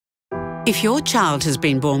If your child has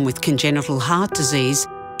been born with congenital heart disease,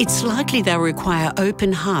 it's likely they'll require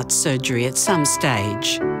open heart surgery at some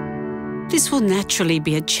stage. This will naturally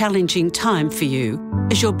be a challenging time for you,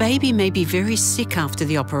 as your baby may be very sick after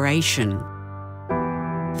the operation.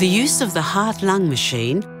 The use of the heart-lung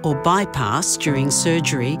machine, or bypass, during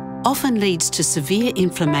surgery often leads to severe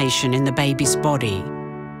inflammation in the baby's body.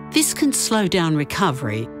 This can slow down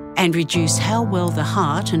recovery and reduce how well the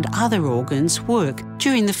heart and other organs work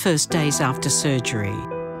during the first days after surgery.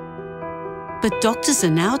 But doctors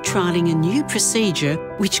are now trialling a new procedure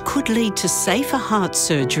which could lead to safer heart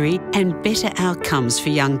surgery and better outcomes for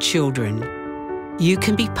young children. You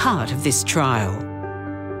can be part of this trial.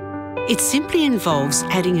 It simply involves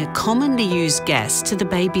adding a commonly used gas to the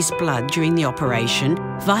baby's blood during the operation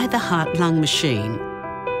via the heart-lung machine.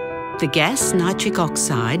 The gas, nitric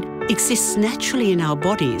oxide, exists naturally in our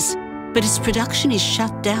bodies, but its production is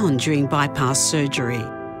shut down during bypass surgery.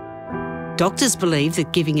 Doctors believe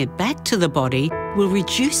that giving it back to the body will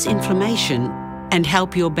reduce inflammation and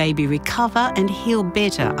help your baby recover and heal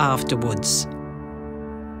better afterwards.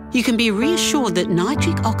 You can be reassured that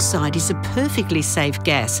nitric oxide is a perfectly safe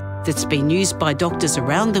gas that's been used by doctors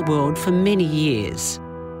around the world for many years.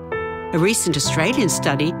 A recent Australian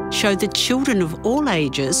study showed that children of all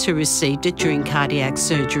ages who received it during cardiac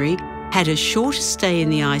surgery had a shorter stay in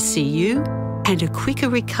the ICU and a quicker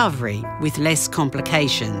recovery with less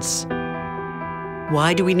complications.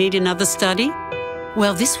 Why do we need another study?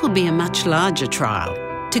 Well, this will be a much larger trial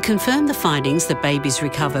to confirm the findings that babies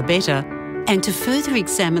recover better and to further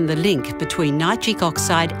examine the link between nitric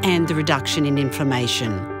oxide and the reduction in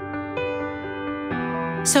inflammation.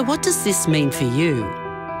 So what does this mean for you?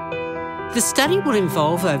 The study will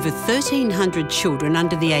involve over 1,300 children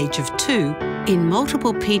under the age of 2 in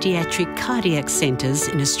multiple paediatric cardiac centres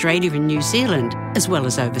in Australia and New Zealand, as well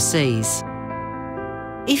as overseas.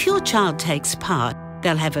 If your child takes part,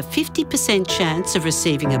 they'll have a 50% chance of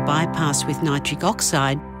receiving a bypass with nitric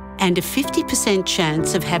oxide and a 50%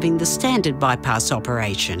 chance of having the standard bypass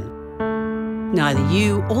operation. Neither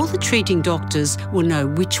you or the treating doctors will know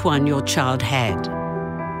which one your child had.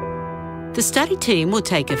 The study team will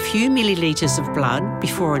take a few millilitres of blood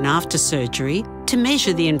before and after surgery to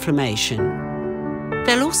measure the inflammation.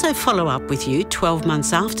 They'll also follow up with you 12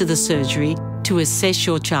 months after the surgery to assess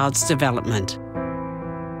your child's development.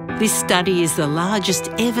 This study is the largest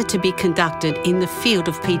ever to be conducted in the field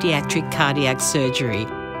of paediatric cardiac surgery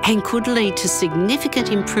and could lead to significant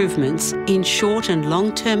improvements in short and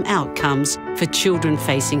long-term outcomes for children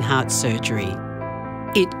facing heart surgery.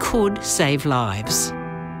 It could save lives.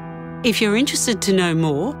 If you're interested to know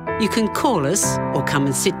more, you can call us or come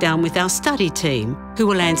and sit down with our study team, who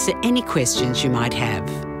will answer any questions you might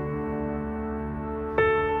have.